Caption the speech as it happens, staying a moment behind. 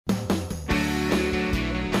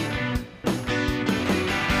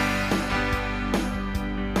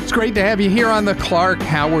It's great to have you here on the Clark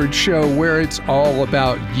Howard Show, where it's all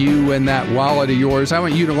about you and that wallet of yours. I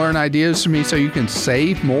want you to learn ideas from me so you can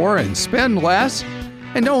save more and spend less,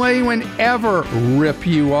 and don't let anyone ever rip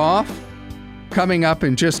you off. Coming up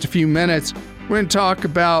in just a few minutes, we're going to talk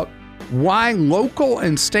about why local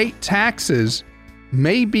and state taxes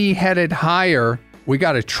may be headed higher. We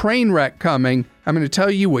got a train wreck coming. I'm going to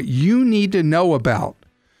tell you what you need to know about.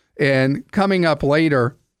 And coming up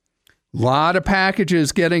later, a lot of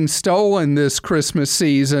packages getting stolen this Christmas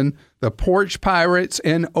season. The porch pirates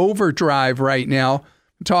in overdrive right now.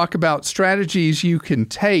 Talk about strategies you can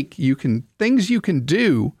take, things you can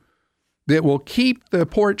do that will keep the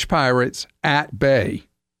porch pirates at bay.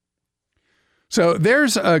 So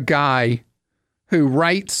there's a guy who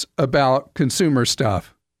writes about consumer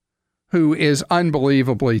stuff who is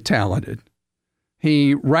unbelievably talented.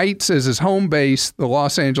 He writes as his home base, the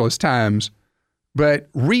Los Angeles Times, but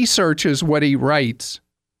researches what he writes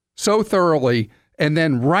so thoroughly and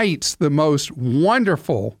then writes the most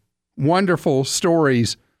wonderful, wonderful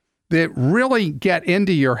stories that really get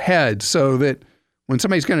into your head so that when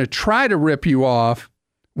somebody's going to try to rip you off,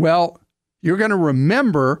 well, you're going to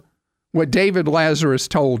remember what David Lazarus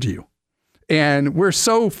told you. And we're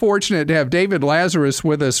so fortunate to have David Lazarus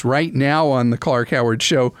with us right now on the Clark Howard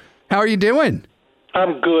Show. How are you doing?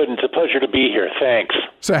 I'm good. It's a pleasure to be here. Thanks.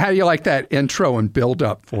 So how do you like that intro and build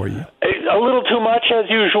up for you? A little too much as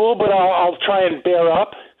usual, but I'll try and bear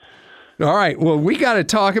up. All right. Well, we got to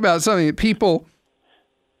talk about something that people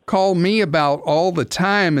call me about all the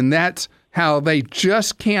time, and that's how they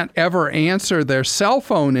just can't ever answer their cell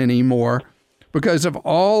phone anymore because of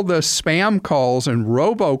all the spam calls and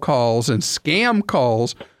robocalls and scam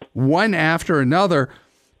calls, one after another.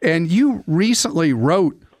 And you recently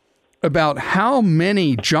wrote about how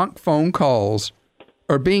many junk phone calls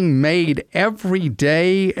are being made every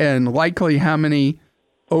day and likely how many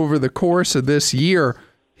over the course of this year.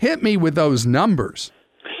 Hit me with those numbers.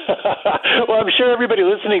 Well, I'm sure everybody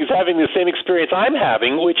listening is having the same experience I'm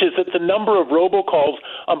having, which is that the number of robocalls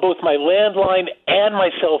on both my landline and my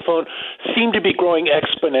cell phone seem to be growing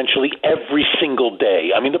exponentially every single day.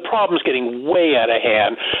 I mean, the problem's getting way out of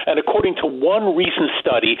hand, and according to one recent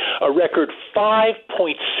study, a record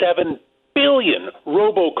 5.7 billion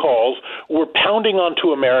robocalls were pounding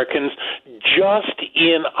onto Americans just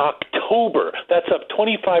in October. That's up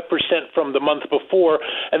 25% from the month before,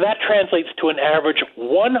 and that translates to an average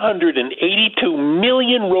 182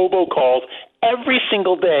 million robocalls every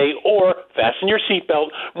single day, or, fasten your seatbelt,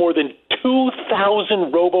 more than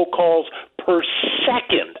 2,000 robocalls per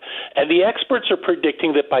second. And the experts are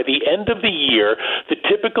predicting that by the end of the year, the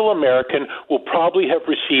typical American will probably have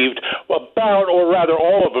received about, or rather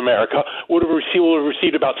all of America, will have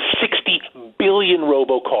received about 60 billion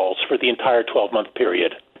robocalls for the entire 12-month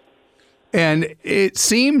period. And it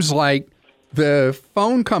seems like the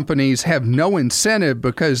phone companies have no incentive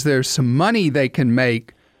because there's some money they can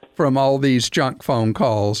make from all these junk phone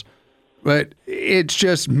calls, but it's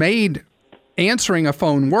just made answering a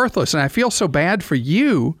phone worthless. And I feel so bad for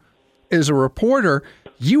you as a reporter.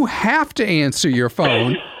 You have to answer your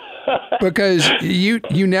phone because you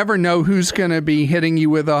never know who's going to be hitting you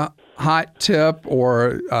with a hot tip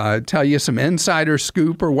or tell you some insider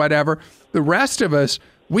scoop or whatever. The rest of us,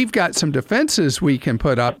 we've got some defenses we can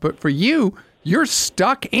put up, but for you, you're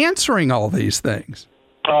stuck answering all these things.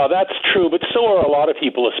 That's true, but so are a lot of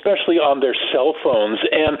people, especially on their cell phones.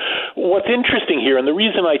 And what's interesting here, and the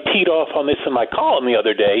reason I teed off on this in my column the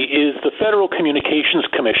other day, is the Federal Communications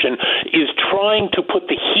Commission is trying to put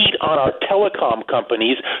the heat on our telecom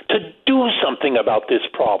companies to do something about this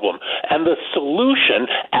problem. And the solution,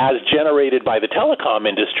 as generated by the telecom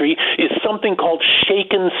industry, is something called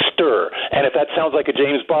shake and stir. And if that sounds like a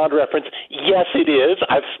James Bond reference, yes, it is.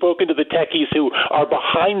 I've spoken to the techies who are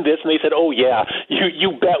behind this, and they said, oh, yeah,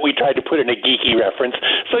 you bet we tried to put in a geeky reference.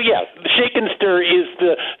 So, yeah, shake and stir is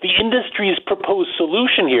the industry's proposed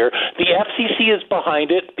solution here. The FCC is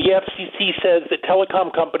behind it. The FCC says that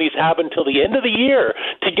telecom companies have until the end of the year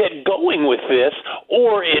to get going with this,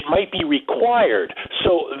 or it might be required.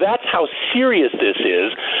 So that's how serious this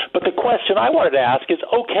is. But the question I wanted to ask is,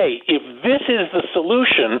 okay, if this is the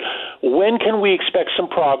solution, when can we expect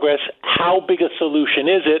some progress? How big a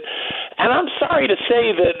solution is it? And I'm sorry to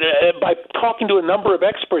say that by talking to a number of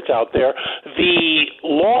experts out there, the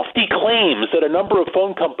lofty claims that a number of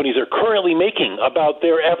phone companies are currently making about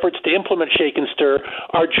their efforts to implement shake and stir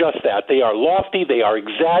are just that. They are lofty, they are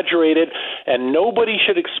exaggerated, and nobody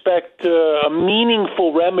should expect a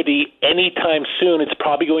meaningful remedy anytime soon. It's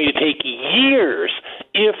probably going to take years,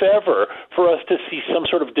 if ever, for us to see some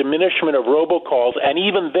sort of diminishment of robocalls, and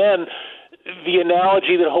even then, the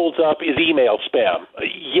analogy that holds up is email spam.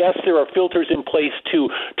 Yes, there are filters in place to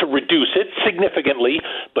reduce it significantly,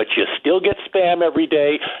 but you still get spam every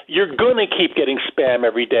day. You're going to keep getting spam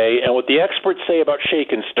every day. And what the experts say about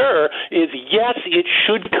Shake and Stir is, yes, it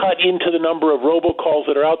should cut into the number of robocalls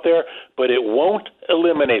that are out there, but it won't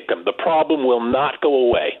eliminate them. The problem will not go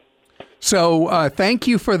away. So thank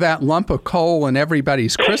you for that lump of coal in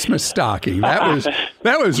everybody's Christmas stocking.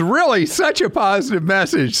 That was really such a positive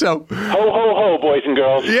message. So ho, ho, ho, boys and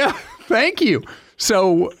girls. Yeah, thank you.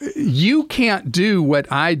 So you can't do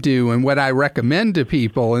what I do and what I recommend to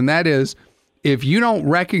people, and that is if you don't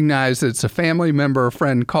recognize that it's a family member or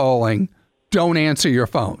friend calling, don't answer your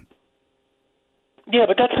phone. Yeah,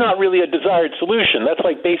 but that's not really a desired solution. That's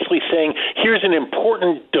like basically saying, here's an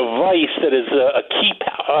important device that is a key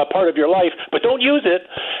part of your life, but don't use it.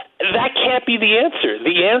 That can't be the answer.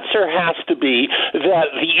 The answer has to be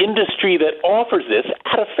that the industry that offers this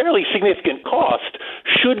at a fairly significant cost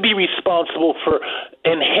should be responsible for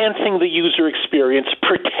enhancing the user experience,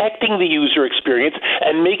 protecting the user experience,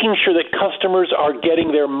 and making sure that customers are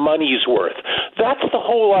getting their money's worth. That's the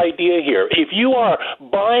whole idea here. If you are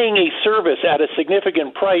buying a service at a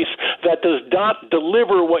significant price that does not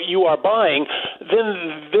deliver what you are buying,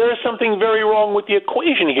 then there's something very wrong with the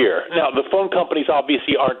equation here. Now, the phone companies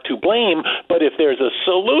obviously aren't to blame, but if there's a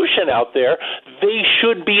solution out there, they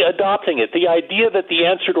should be adopting it. The idea that the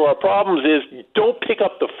answer to our problems is don't pick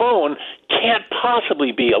up the phone can't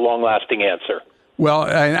possibly be a long-lasting answer. Well,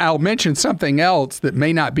 and I'll mention something else that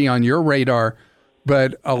may not be on your radar,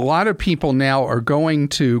 but a lot of people now are going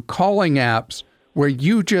to calling apps where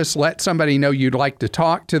you just let somebody know you'd like to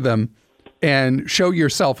talk to them and show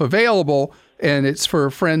yourself available, and it's for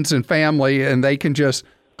friends and family, and they can just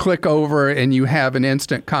click over and you have an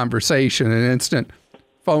instant conversation, an instant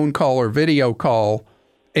phone call or video call,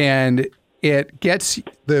 and it gets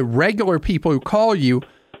the regular people who call you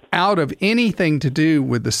out of anything to do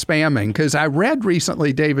with the spamming. Because I read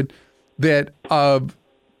recently, David, that of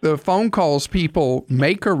the phone calls people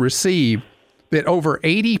make or receive, that over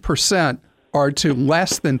 80% are to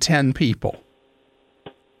less than 10 people.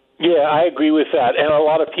 Yeah, I agree with that. And a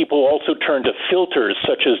lot of people also turn to filters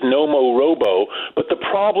such as Nomo Robo. But the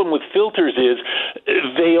problem with filters is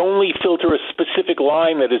they only filter a specific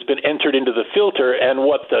line that has been entered into the filter. And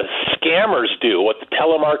what the scammers do, what the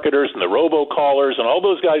telemarketers and the robocallers and all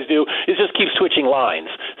those guys do, is just keep switching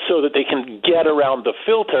lines so that they can get around the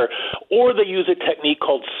filter. Or they use a technique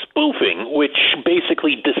called spoofing, which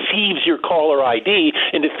basically deceives your caller ID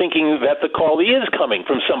into thinking that the call is coming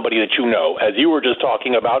from somebody that you know, as you were just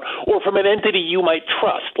talking about, or from an entity you might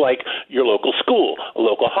trust, like your local school, a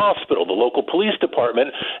local hospital, the local police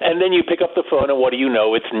department, and then you pick up the phone and what do you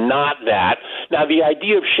know? It's not that. Now, the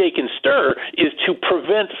idea of Shake and Stir is to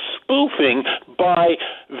prevent spoofing by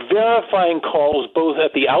verifying calls both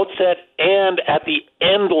at the outset and at the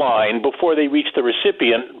end line before they reach the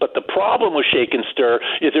recipient. But the problem with Shake and Stir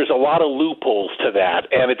is there's a lot of loopholes to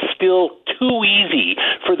that, and it's still too easy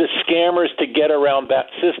for the scammers to get around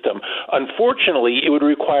that system. Unfortunately, it would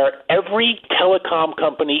require every telecom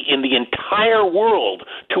company in the entire world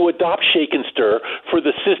to adopt Shake and Stir for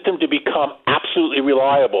the system to become absolutely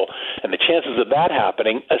reliable. And the chances of that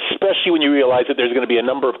happening, especially when you realize that there's going to be a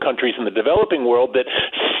number of countries in the developing world that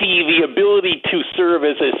see the ability to serve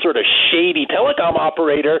as a sort of shady telecom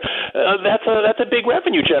operator, that's a big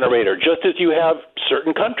revenue generator, just as you have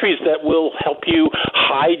certain countries that will help you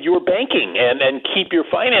hide your banking and keep your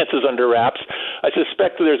finances under wraps. I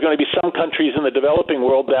suspect that there's going to be some countries in the developing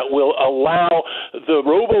world that will allow the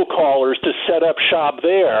robocallers to set up shop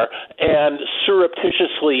there and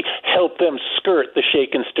surreptitiously help them skirt the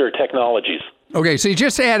Shake and Stir technologies. Okay, so you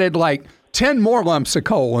just added like 10 more lumps of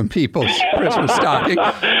coal in people's Christmas stocking.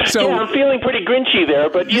 So, yeah, I'm feeling pretty grinchy there,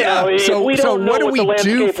 but you know, if we don't know what the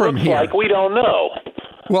landscape looks like, we don't know.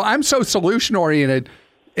 Well, I'm so solution-oriented,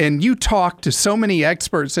 and you talk to so many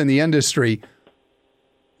experts in the industry.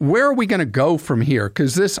 Where are we going to go from here?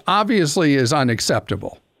 Because this obviously is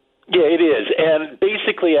unacceptable. Yeah, it is. And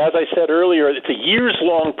basically, as I said earlier, it's a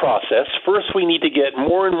years-long process. First, we need to get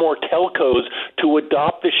more and more telcos to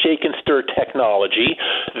adopt the Shake and Stir technology.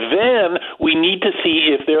 Then we need to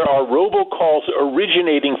see if there are robocalls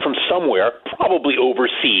originating from somewhere, probably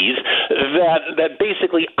overseas, that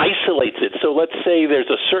basically isolates it. So let's say there's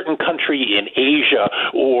a certain country in Asia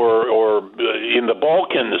or in the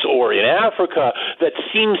Balkans or in Africa that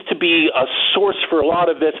seems to be a source for a lot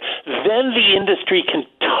of this. Then the industry can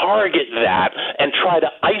target that and try to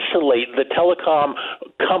isolate the telecom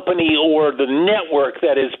company or the network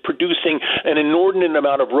that is producing an inordinate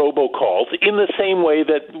amount of robocalls, in the same way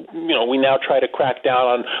that we now try to crack down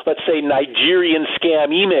on, let's say, Nigerian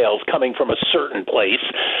scam emails coming from a certain place,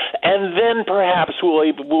 and then perhaps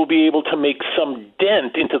we'll be able to make some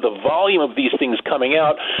dent into the volume of these things coming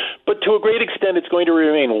out. But to a great extent, it's going to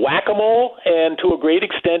remain whack-a-mole, and to a great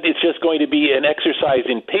extent, it's just going to be an exercise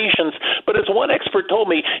in patience. But as one expert told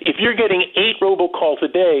me, if you're getting 8 robocalls a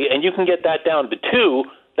day and you can get that down to 2,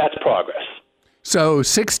 that's progress. So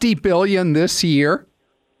 $60 billion this year?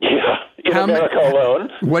 Yeah, in America alone.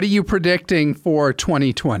 What are you predicting for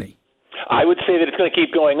 2020? I would say that it's going to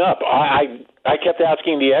keep going up. I kept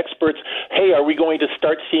asking the experts, hey, are we going to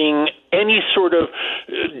start seeing any sort of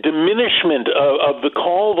diminishment of the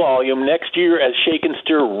call volume next year as Shake and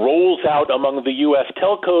Stir rolls out among the U.S.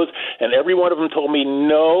 telcos? And every one of them told me,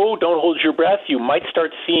 no, don't hold your breath. You might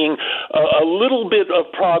start seeing a little bit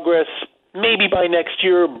of progress maybe by next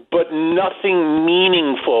year, but nothing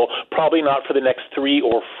meaningful, probably not for the next 3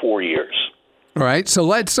 or 4 years. All right, so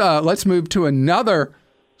let's move to another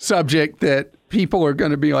subject that people are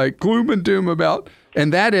going to be like gloom and doom about,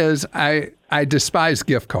 and that is I despise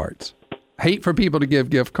gift cards. I hate for people to give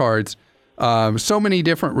gift cards. So many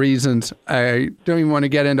different reasons. I don't even want to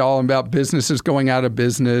get into all about businesses going out of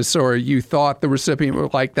business, or you thought the recipient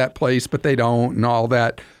would like that place, but they don't, and all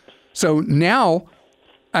that. So now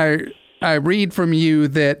I read from you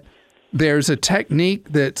that there's a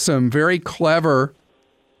technique that some very clever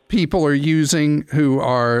people are using who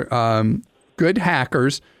are good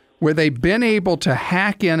hackers, where they've been able to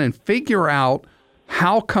hack in and figure out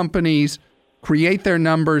how companies create their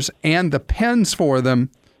numbers and the pins for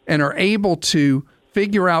them, and are able to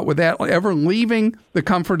figure out, without ever leaving the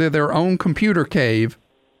comfort of their own computer cave,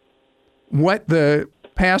 what the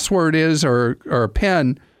password is or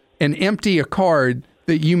pin, and empty a card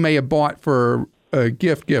that you may have bought for a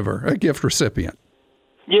gift giver, a gift recipient.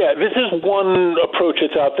 Yeah, this is one approach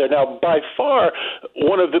that's out there. Now, by far,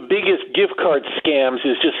 one of the biggest gift card scams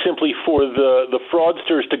is just simply for the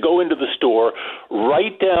fraudsters to go into the store,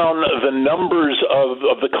 write down the numbers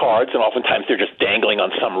of the cards, and oftentimes they're just dangling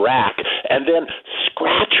on some rack, and then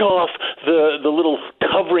scratch off the little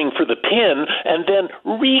covering for the pin, and then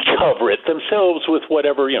recover it themselves with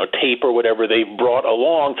whatever, tape or whatever they've brought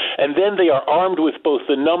along, and then they are armed with both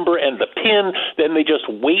the number and the pin. Then they just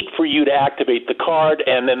wait for you to activate the card,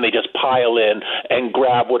 and then they just pile in and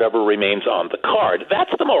grab whatever remains on the card.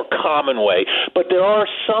 That's the more common way, but there are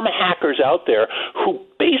some hackers out there who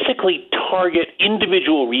basically target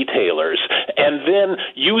individual retailers, and then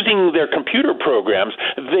using their computer programs,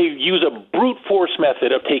 they use a brute force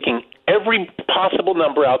method of taking every possible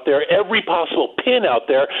number out there, every possible pin out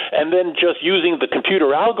there, and then just using the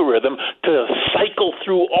computer algorithm to cycle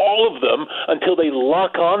through all of them until they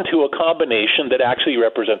lock onto a combination that actually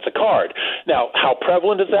represents a card. Now, how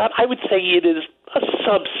prevalent is that? I would say it is a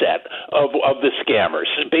subset of the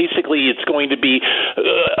scammers. Basically, it's going to be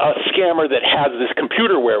a scammer that has this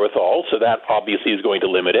computer wherewithal, so that obviously is going to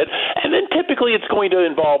limit it. And then typically it's going to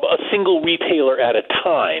involve a single retailer at a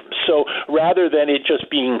time. So rather than it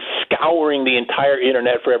just being scouring the entire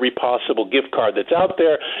internet for every possible gift card that's out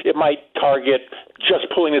there, it might target, just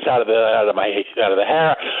pulling this out of the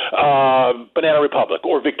hair, Banana Republic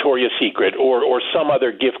or Victoria's Secret or some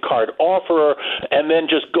other gift card offerer, and then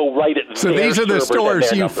just go right at So these are the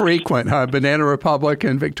stores you frequent, huh? Banana Republic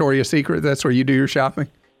and Victoria's Secret. That's where you do your shopping?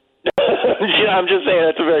 Yeah, I'm just saying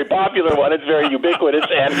that's a very popular one. It's very ubiquitous,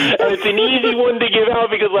 and it's an easy one to give out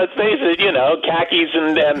because, let's face it, khakis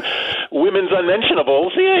and women's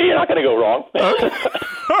unmentionables, you're not going to go wrong.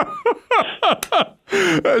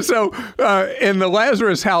 So in the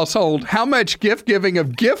Lazarus household, how much gift-giving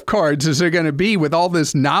of gift cards is there going to be with all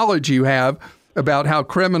this knowledge you have about how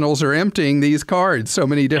criminals are emptying these cards so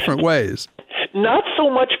many different ways? Not so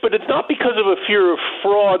much, but it's not because of a fear of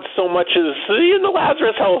fraud so much as in the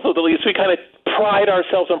Lazarus household, at least, we kind of pride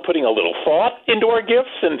ourselves on putting a little thought into our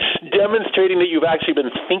gifts and demonstrating that you've actually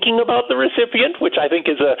been thinking about the recipient, which I think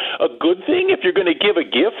is a good thing. If you're going to give a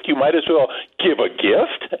gift, you might as well give a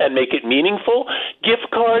gift and make it meaningful. Gift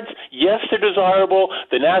cards, yes, they're desirable.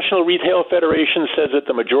 The National Retail Federation says that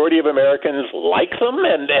the majority of Americans like them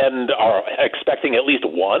and are expecting at least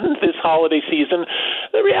one this holiday season.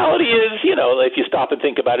 The reality is, if you stop and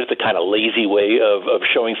think about it, it's a kind of lazy way of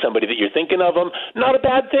showing somebody that you're thinking of them. Not a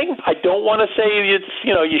bad thing. I don't want to say it's,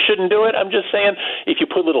 you shouldn't do it. I'm just saying, if you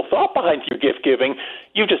put a little thought behind your gift giving,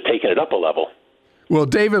 you've just taken it up a level. Well,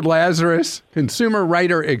 David Lazarus, consumer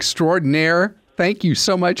writer extraordinaire, thank you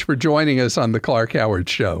so much for joining us on the Clark Howard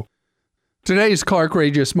Show. Today's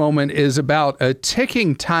Clarkrageous Moment is about a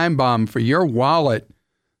ticking time bomb for your wallet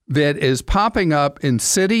that is popping up in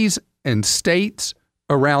cities and states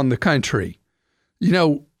around the country.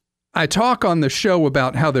 I talk on the show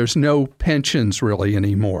about how there's no pensions really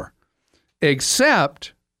anymore,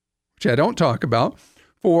 except, which I don't talk about,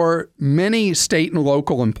 for many state and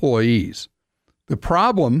local employees. The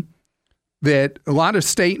problem that a lot of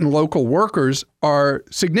state and local workers are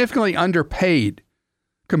significantly underpaid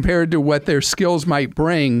compared to what their skills might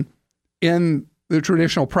bring in the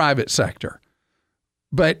traditional private sector.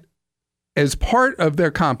 But as part of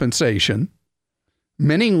their compensation,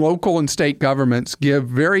 many local and state governments give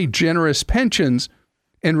very generous pensions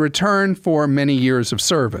in return for many years of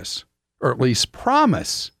service, or at least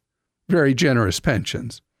promise very generous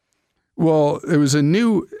pensions. Well, there was a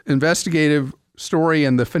new investigative story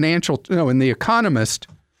in The Economist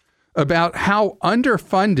about how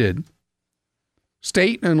underfunded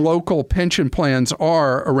state and local pension plans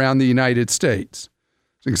are around the United States.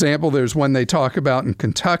 For example, there's one they talk about in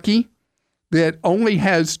Kentucky that only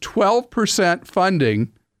has 12%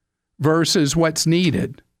 funding versus what's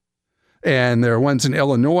needed. And there are ones in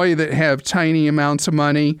Illinois that have tiny amounts of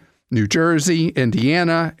money, New Jersey,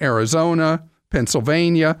 Indiana, Arizona,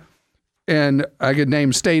 Pennsylvania, and I could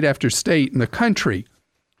name state after state in the country.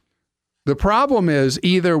 The problem is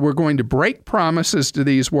either we're going to break promises to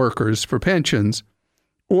these workers for pensions,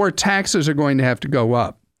 or taxes are going to have to go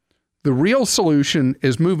up. The real solution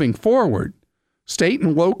is moving forward. State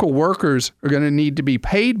and local workers are going to need to be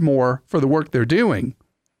paid more for the work they're doing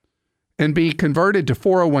and be converted to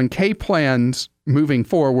 401k plans moving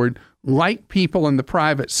forward like people in the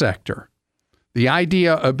private sector. The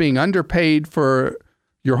idea of being underpaid for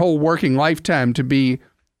your whole working lifetime to be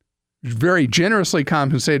very generously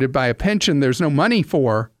compensated by a pension there's no money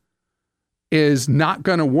for is not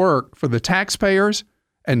going to work for the taxpayers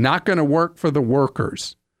and not going to work for the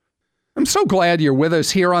workers. I'm so glad you're with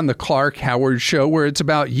us here on the Clark Howard Show, where it's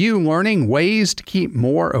about you learning ways to keep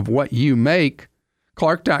more of what you make.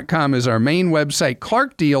 Clark.com is our main website.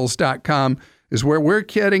 ClarkDeals.com is where we're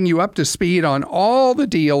getting you up to speed on all the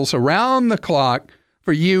deals around the clock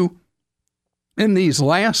for you in these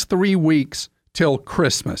last 3 weeks till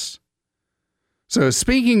Christmas. So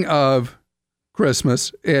speaking of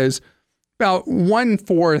Christmas, is about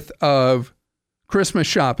 1/4 of Christmas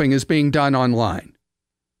shopping is being done online.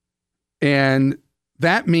 And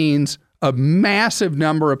that means a massive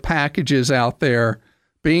number of packages out there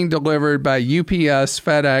being delivered by UPS,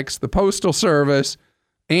 FedEx, the Postal Service,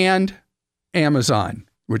 and Amazon,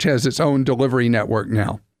 which has its own delivery network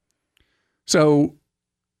now. So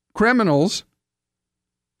criminals,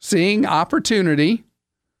 seeing opportunity,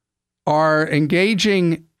 are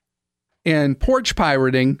engaging in porch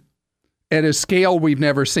pirating at a scale we've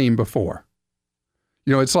never seen before.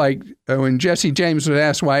 It's like when Jesse James was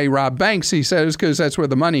asked why he robbed banks, he said it's because that's where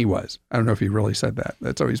the money was. I don't know if he really said that.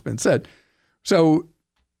 That's always been said. So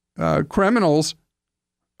criminals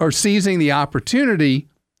are seizing the opportunity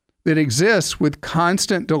that exists with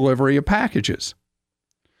constant delivery of packages.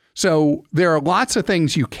 So there are lots of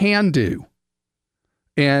things you can do.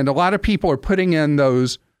 And a lot of people are putting in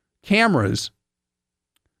those cameras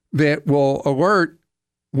that will alert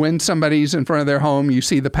when somebody's in front of their home, you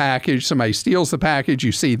see the package, somebody steals the package,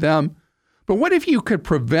 you see them. But what if you could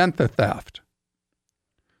prevent the theft?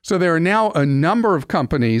 So there are now a number of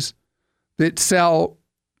companies that sell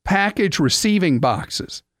package receiving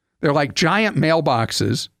boxes. They're like giant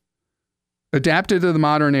mailboxes adapted to the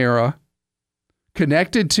modern era,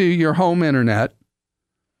 connected to your home internet,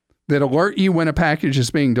 that alert you when a package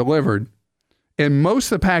is being delivered. And most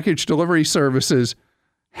of the package delivery services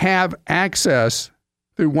have access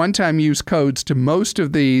through one-time use codes to most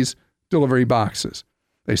of these delivery boxes.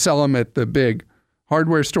 They sell them at the big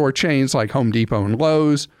hardware store chains like Home Depot and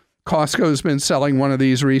Lowe's. Costco's been selling one of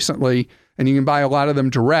these recently, and you can buy a lot of them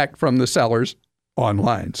direct from the sellers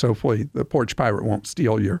online. So hopefully the porch pirate won't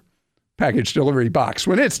steal your package delivery box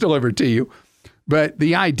when it's delivered to you. But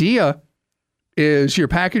the idea is your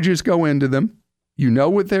packages go into them, you know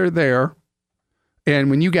what they're there, and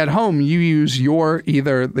when you get home, you use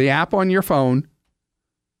either the app on your phone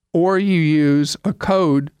or you use a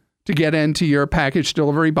code to get into your package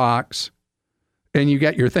delivery box and you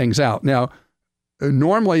get your things out. Now,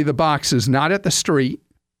 normally the box is not at the street,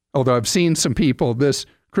 although I've seen some people this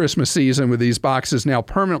Christmas season with these boxes now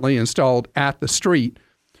permanently installed at the street.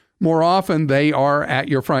 More often, they are at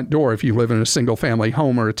your front door if you live in a single family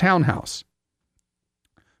home or a townhouse.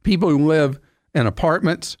 People who live in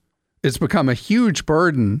apartments, it's become a huge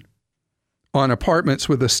burden on apartments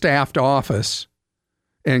with a staffed office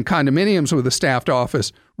and condominiums with a staffed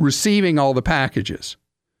office receiving all the packages.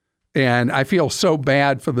 And I feel so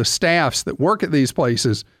bad for the staffs that work at these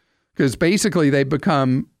places because basically they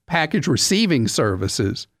become package receiving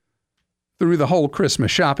services through the whole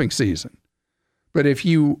Christmas shopping season. But if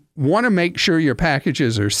you want to make sure your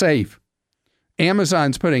packages are safe,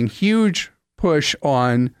 Amazon's putting huge push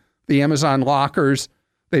on the Amazon lockers.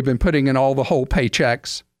 They've been putting in all the whole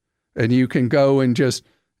paychecks, and you can go and just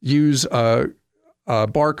use a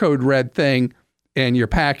barcode read thing, and your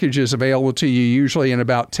package is available to you usually in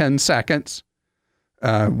about 10 seconds.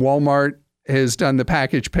 Walmart has done the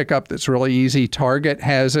package pickup that's really easy. Target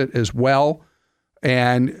has it as well.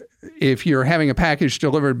 And if you're having a package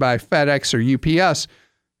delivered by FedEx or UPS,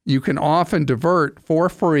 you can often divert for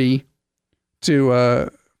free to a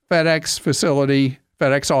FedEx facility,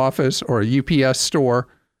 FedEx office, or a UPS store.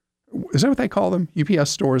 Is that what they call them?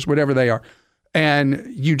 UPS stores, whatever they are. And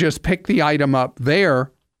you just pick the item up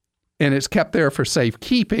there, and it's kept there for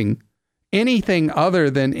safekeeping. Anything other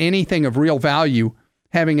than anything of real value,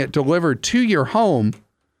 having it delivered to your home,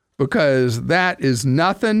 because that is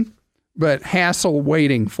nothing but hassle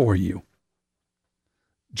waiting for you.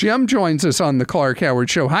 Jim joins us on the Clark Howard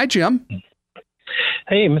Show. Hi, Jim.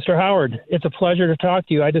 Hey, Mr. Howard. It's a pleasure to talk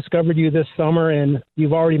to you. I discovered you this summer, and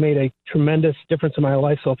you've already made a tremendous difference in my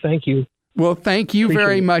life, so thank you. Well, thank you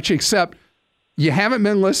very much, except you haven't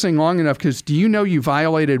been listening long enough, because do you know you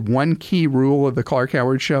violated one key rule of the Clark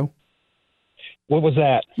Howard Show? What was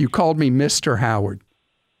that? You called me Mr. Howard.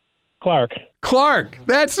 Clark. Clark,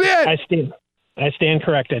 that's it. I stand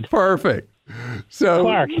corrected. Perfect. So,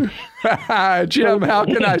 Clark. Jim, how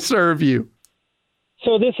can I serve you?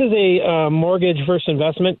 So this is a mortgage versus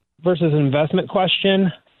investment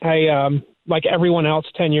question. I, like everyone else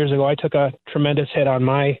 10 years ago, I took a tremendous hit on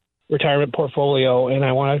my retirement portfolio, and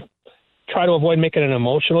I want to try to avoid making an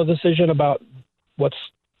emotional decision about what's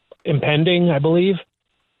impending, I believe.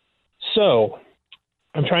 So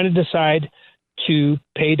I'm trying to decide to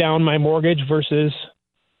pay down my mortgage versus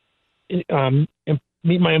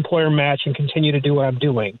meet my employer match and continue to do what I'm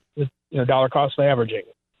doing with dollar cost averaging.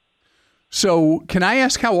 So can I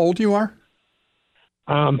ask how old you are?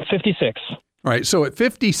 56. All right. So at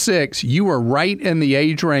 56, you are right in the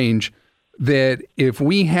age range that if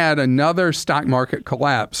we had another stock market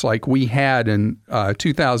collapse like we had in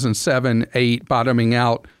 2007, 8, bottoming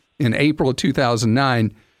out in April of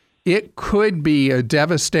 2009, it could be a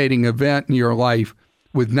devastating event in your life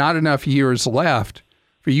with not enough years left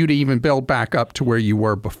for you to even build back up to where you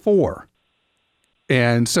were before.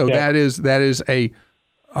 And so that is a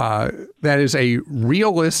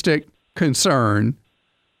realistic concern.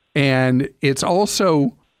 And it's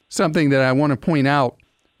also something that I want to point out.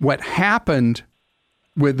 What happened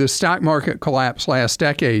with the stock market collapse last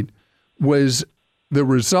decade was the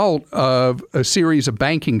result of a series of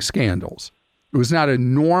banking scandals. It was not a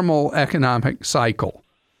normal economic cycle.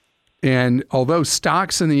 And although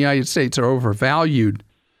stocks in the United States are overvalued,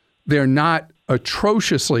 they're not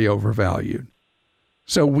atrociously overvalued.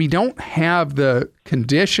 So we don't have the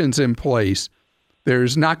conditions in place.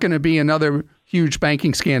 There's not going to be another huge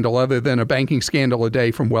banking scandal other than a banking scandal a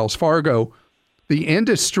day from Wells Fargo. The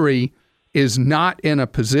industry is not in a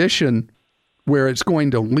position where it's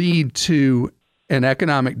going to lead to an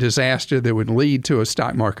economic disaster that would lead to a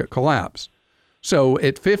stock market collapse. So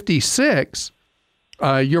at 56,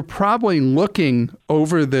 you're probably looking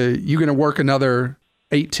over you're going to work another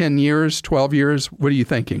 8, 10 years, 12 years. What are you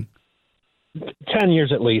thinking? 10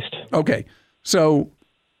 years at least. Okay. So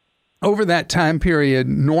over that time period,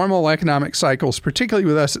 normal economic cycles, particularly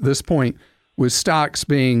with us at this point, with stocks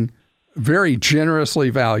being very generously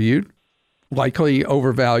valued, likely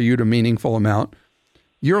overvalued a meaningful amount,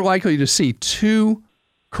 you're likely to see 2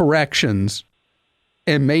 corrections,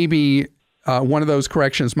 and maybe one of those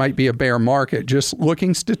corrections might be a bear market, just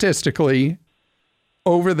looking statistically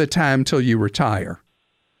over the time till you retire.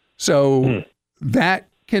 So that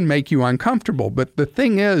can make you uncomfortable. But the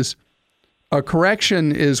thing is, a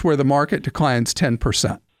correction is where the market declines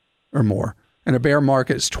 10% or more, and a bear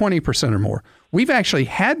market is 20% or more. We've actually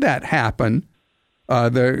had that happen,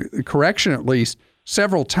 the correction at least,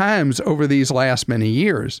 several times over these last many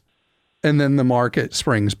years, and then the market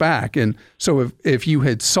springs back. And so if you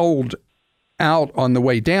had sold out on the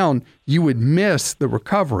way down, you would miss the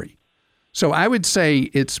recovery. So I would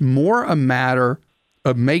say it's more a matter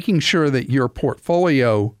of making sure that your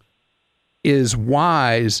portfolio is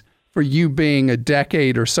wise for you being a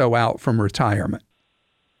decade or so out from retirement.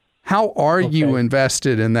 How are you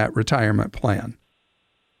invested in that retirement plan?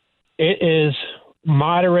 It is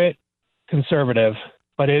moderate conservative,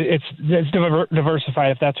 but it's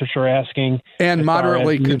diversified if that's what you're asking. And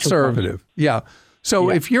moderately conservative. Yeah. So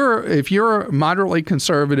if you're moderately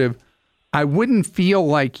conservative, I wouldn't feel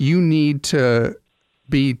like you need to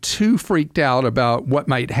be too freaked out about what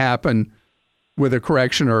might happen with a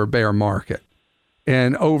correction or a bear market.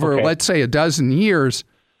 And over, let's say, a dozen years,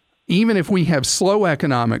 even if we have slow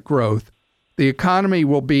economic growth, the economy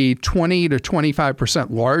will be 20 to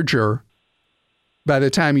 25% larger by the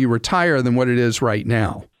time you retire than what it is right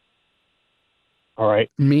now. All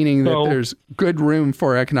right. Meaning that there's good room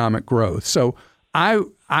for economic growth. So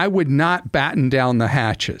I would not batten down the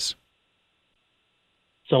hatches.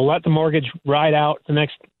 So let the mortgage ride out the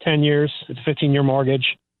next 10 years. It's a 15-year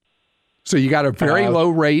mortgage. So you got a very low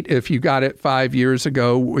rate if you got it 5 years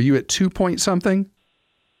ago. Were you at 2 point something?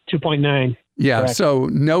 2.9. Yeah, correct. So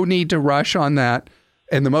no need to rush on that.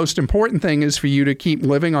 And the most important thing is for you to keep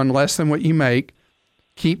living on less than what you make,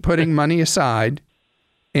 keep putting money aside,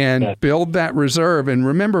 and build that reserve. And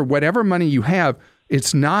remember, whatever money you have,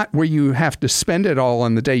 it's not where you have to spend it all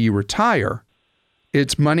on the day you retire.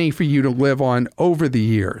 It's money for you to live on over the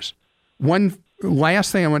years. One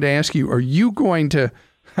last thing I want to ask you, are you going to,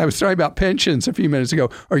 I was talking about pensions a few minutes ago,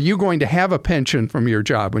 are you going to have a pension from your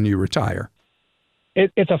job when you retire?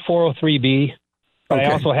 It's a 403B. But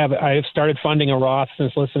Okay. I've started funding a Roth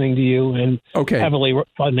since listening to you and heavily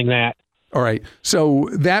funding that. All right. So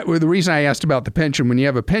the reason I asked about the pension, when you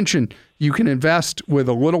have a pension, you can invest with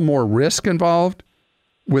a little more risk involved.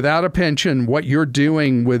 Without a pension, what you're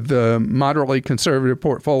doing with the moderately conservative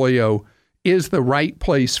portfolio is the right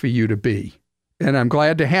place for you to be. And I'm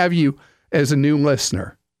glad to have you as a new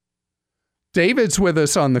listener. David's with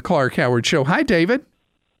us on the Clark Howard Show. Hi, David.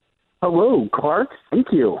 Hello, Clark.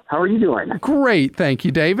 Thank you. How are you doing? Great. Thank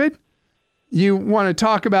you, David. You want to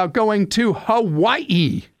talk about going to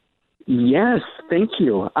Hawaii? Yes, thank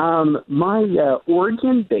you. My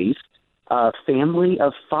Oregon-based family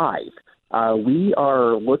of 5, we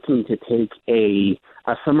are looking to take a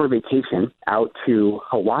summer vacation out to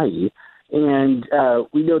Hawaii. And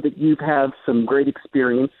we know that you have some great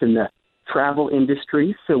experience in the travel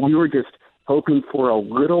industry. So we were just hoping for a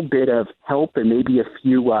little bit of help and maybe a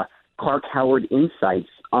few Clark Howard insights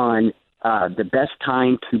on the best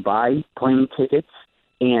time to buy plane tickets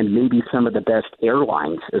and maybe some of the best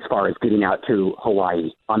airlines as far as getting out to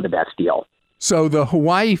Hawaii on the best deal. So the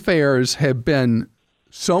Hawaii fares have been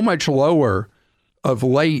so much lower of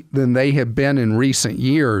late than they have been in recent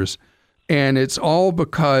years. And it's all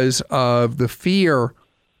because of the fear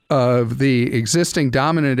of the existing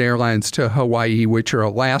dominant airlines to Hawaii, which are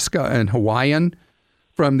Alaska and Hawaiian,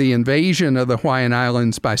 from the invasion of the Hawaiian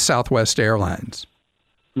Islands by Southwest Airlines.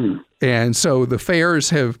 And so the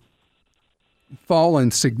fares have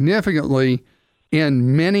fallen significantly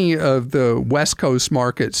in many of the West Coast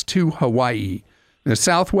markets to Hawaii. Now,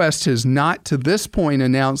 Southwest has not to this point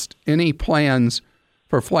announced any plans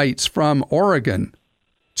for flights from Oregon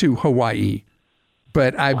to Hawaii.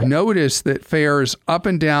 But I've noticed that fares up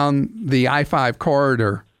and down the I-5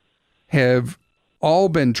 corridor have all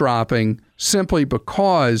been dropping simply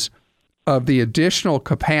because of the additional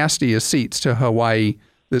capacity of seats to Hawaii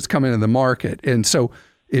that's coming into the market. And so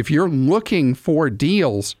if you're looking for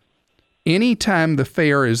deals, anytime the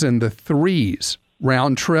fare is in the 3s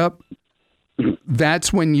round trip,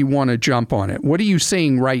 that's when you want to jump on it. What are you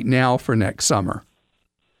seeing right now for next summer?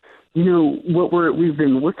 You know, what we've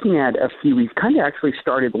been looking at we've kind of actually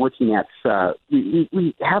started looking at,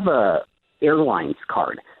 we have a airlines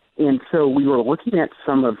card. And so we were looking at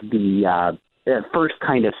some of the first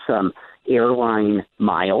kind of some airline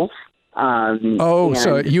miles.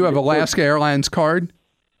 So you have Alaska Airlines card?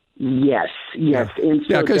 Yes. And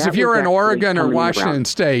so because if you're in Oregon or Washington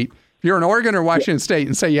State,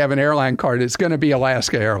 and say you have an airline card, it's going to be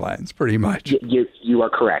Alaska Airlines, pretty much. You are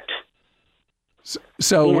correct.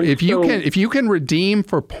 So if you can redeem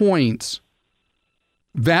for points,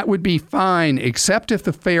 that would be fine, except if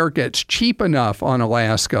the fare gets cheap enough on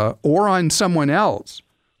Alaska or on someone else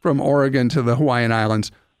from Oregon to the Hawaiian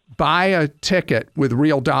Islands. Buy a ticket with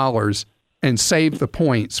real dollars and save the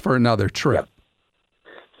points for another trip.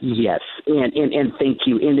 Yes, and thank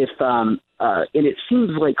you. And if and it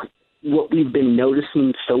seems like what we've been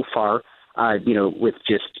noticing so far, with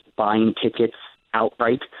just buying tickets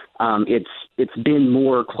outright, it's been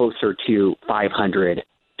more closer to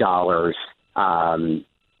 $500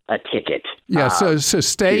 a ticket. Yeah, so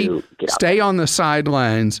stay on the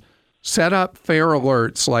sidelines. Set up fare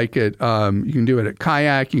alerts like you can do it at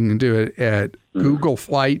Kayak, you can do it at Google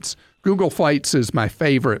Flights. Google Flights is my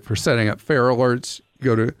favorite for setting up fare alerts. You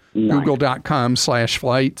go to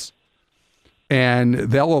google.com/flights, and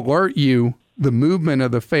they'll alert you the movement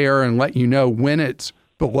of the fare and let you know when it's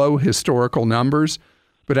below historical numbers.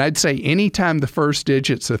 But I'd say anytime the first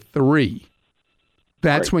digit's a 3,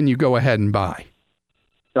 that's when you go ahead and buy.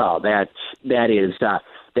 Oh, that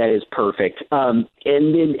is perfect. And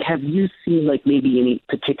then have you seen like maybe any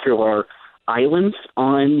particular islands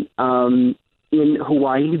on in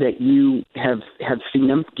Hawaii that you have seen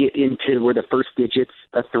them get into where the first digit's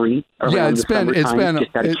a 3? Yeah, it's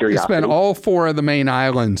been all 4 of the main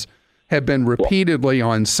islands have been repeatedly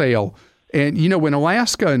on sale. And, you know, when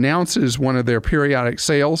Alaska announces one of their periodic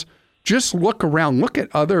sales, just look around, look at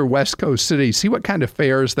other West Coast cities, see what kind of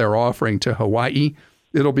fares they're offering to Hawaii.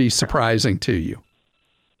 It'll be surprising to you.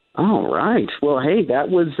 All right. Well, hey, that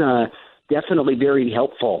was definitely very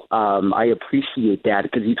helpful. I appreciate that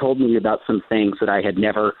because you told me about some things that I had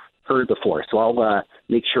never heard before. So I'll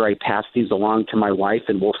make sure I pass these along to my wife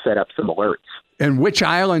and we'll set up some alerts. And which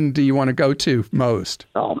island do you want to go to most?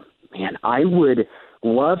 Oh, man, I would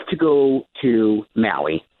love to go to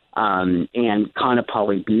Maui and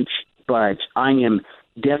Kaanapali Beach, but I am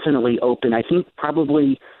definitely open. I think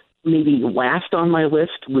probably maybe last on my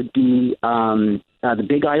list would be the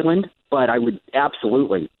Big Island, but I would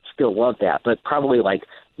absolutely still love that. But probably like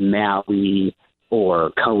Maui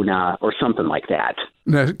or Kona or something like that.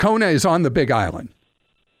 Now, Kona is on the Big Island.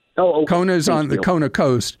 Oh, okay. Kona is on the Kona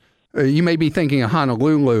coast. You may be thinking of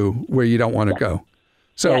Honolulu, where you don't want to go.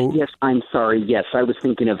 So yes, I'm sorry. Yes, I was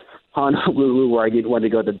thinking of Honolulu, where I didn't want to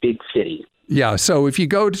go to the big city. Yeah, so if you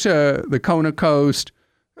go to the Kona coast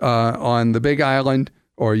on the Big Island,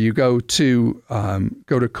 or you go to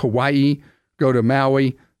Kauai, go to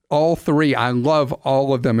Maui, all 3, I love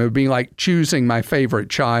all of them. It would be like choosing my favorite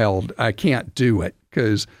child. I can't do it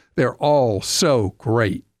because they're all so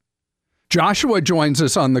great. Joshua joins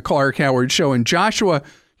us on the Clark Howard Show. And Joshua,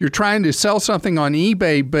 you're trying to sell something on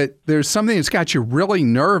eBay, but there's something that's got you really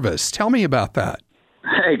nervous. Tell me about that.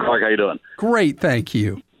 Hey, Clark, how you doing? Great, thank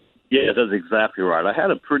you. Yeah, that's exactly right. I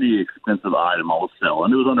had a pretty expensive item I was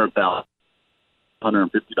selling. It was under $1,150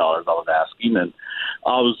 I was asking, and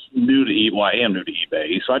I was new to eBay. Well, I am new to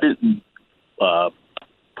eBay, so I didn't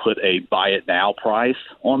put a buy it now price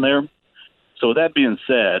on there. So with that being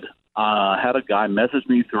said, I had a guy message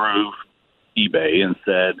me through eBay and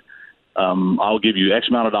said, I'll give you X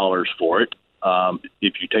amount of dollars for it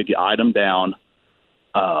if you take the item down,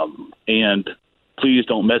 and please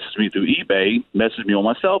don't message me through eBay. Message me on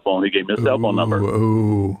my cell phone. He gave me a cell phone number.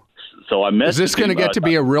 Ooh. So I messaged him. Is this going to get to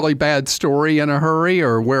be a really bad story in a hurry,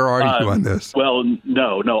 or where are you on this? Well,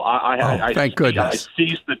 no. Thank goodness. I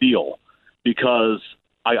seized the deal because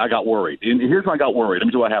I got worried. And here's when I got worried. Let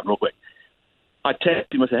me tell you what happened real quick. I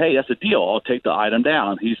texted him. I said, hey, that's a deal. I'll take the item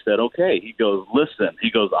down. He said, okay. He goes, listen. He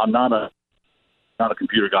goes, I'm not a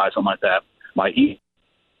computer guy, something like that. My email,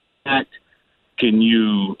 can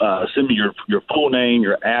you send me your full name,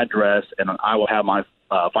 your address, and I will have my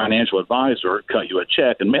financial advisor cut you a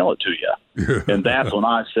check and mail it to you. And that's when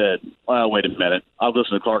I said, well, wait a minute. I've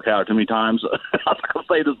listened to Clark Howard too many times. I was going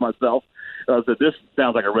to say this myself. I said, this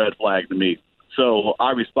sounds like a red flag to me. So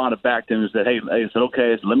I responded back to him and said, hey, I said,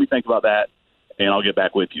 okay, so let me think about that, and I'll get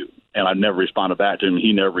back with you. And I never responded back to him.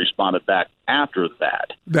 He never responded back after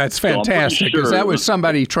that. That's fantastic, because that was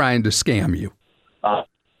somebody trying to scam you. I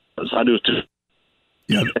knew it too.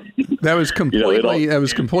 Yeah, that was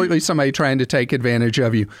completely somebody trying to take advantage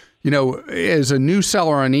of you. You know, as a new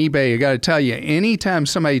seller on eBay, I got to tell you, anytime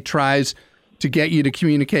somebody tries to get you to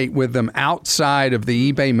communicate with them outside of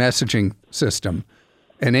the eBay messaging system,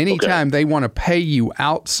 and anytime they want to pay you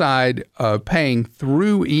outside of paying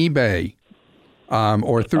through eBay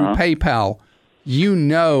or through PayPal, you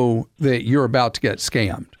know that you're about to get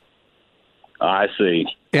scammed. I see.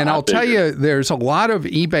 And I'll tell you, there's a lot of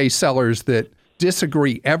eBay sellers that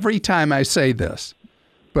disagree every time I say this,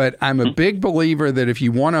 but I'm a big believer that if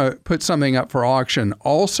you want to put something up for auction,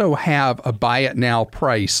 also have a buy it now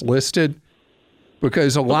price listed,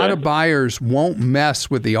 because a lot of buyers won't mess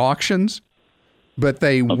with the auctions, but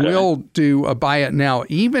they will do a buy it now,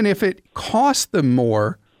 even if it costs them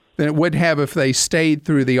more than it would have if they stayed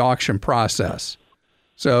through the auction process.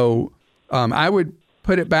 So I would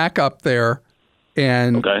put it back up there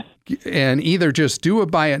and either just do a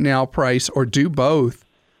buy it now price or do both.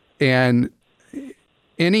 And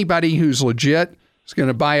anybody who's legit is going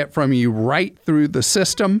to buy it from you right through the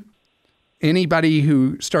system. Anybody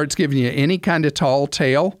who starts giving you any kind of tall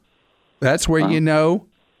tale, that's where you know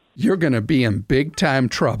you're going to be in big time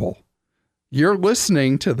trouble. You're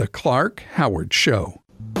listening to The Clark Howard Show.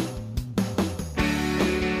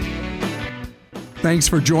 Thanks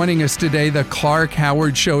for joining us today. The Clark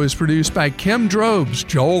Howard Show is produced by Kim Drobes,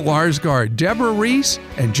 Joel Larsgaard, Deborah Reese,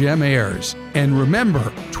 and Jim Ayers. And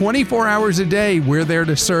remember, 24 hours a day, we're there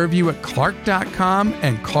to serve you at Clark.com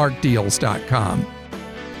and ClarkDeals.com.